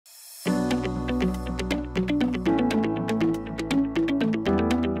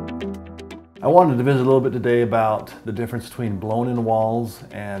I wanted to visit a little bit today about the difference between blown-in walls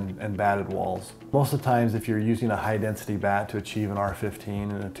and batted walls. Most of the times, if you're using a high-density bat to achieve an R15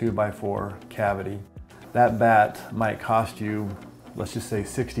 in a 2x4 cavity, that bat might cost you, let's just say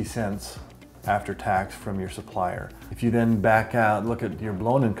 60 cents after tax from your supplier. If you then back out, look at your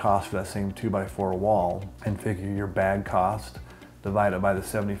blown-in cost for that same 2x4 wall and figure your bag cost, divide it by the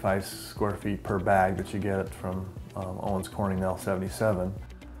 75 square feet per bag that you get from Owens Corning L77,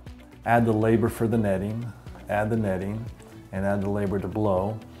 add the labor for the netting, add the netting, and add the labor to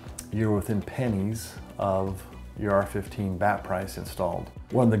blow, you're within pennies of your R15 bat price installed.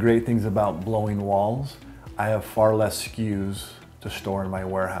 One of the great things about blowing walls, I have far less SKUs to store in my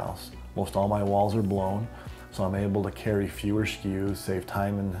warehouse. Most all my walls are blown, so I'm able to carry fewer SKUs, save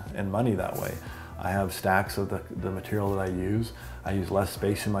time and money that way. I have stacks of the material that I use. I use less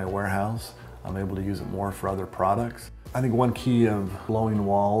space in my warehouse. I'm able to use it more for other products. I think one key of blowing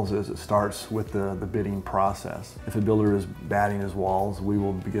walls is it starts with the bidding process. If a builder is batting his walls, we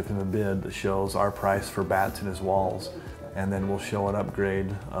will give him a bid that shows our price for bats in his walls, and then we'll show an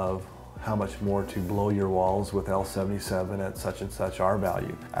upgrade of how much more to blow your walls with L77 at such and such R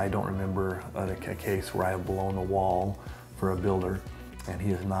value. I don't remember a case where I have blown a wall for a builder and he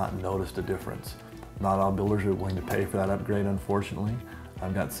has not noticed a difference. Not all builders are willing to pay for that upgrade, unfortunately.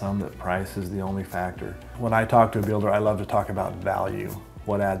 I've got some that price is the only factor. When I talk to a builder, I love to talk about value.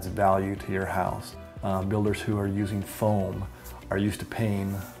 What adds value to your house? Builders who are using foam are used to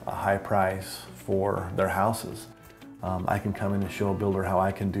paying a high price for their houses. I can come in and show a builder how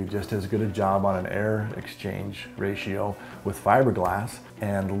I can do just as good a job on an air exchange ratio with fiberglass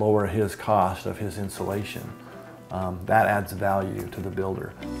and lower his cost of his insulation. That adds value to the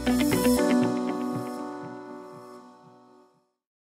builder.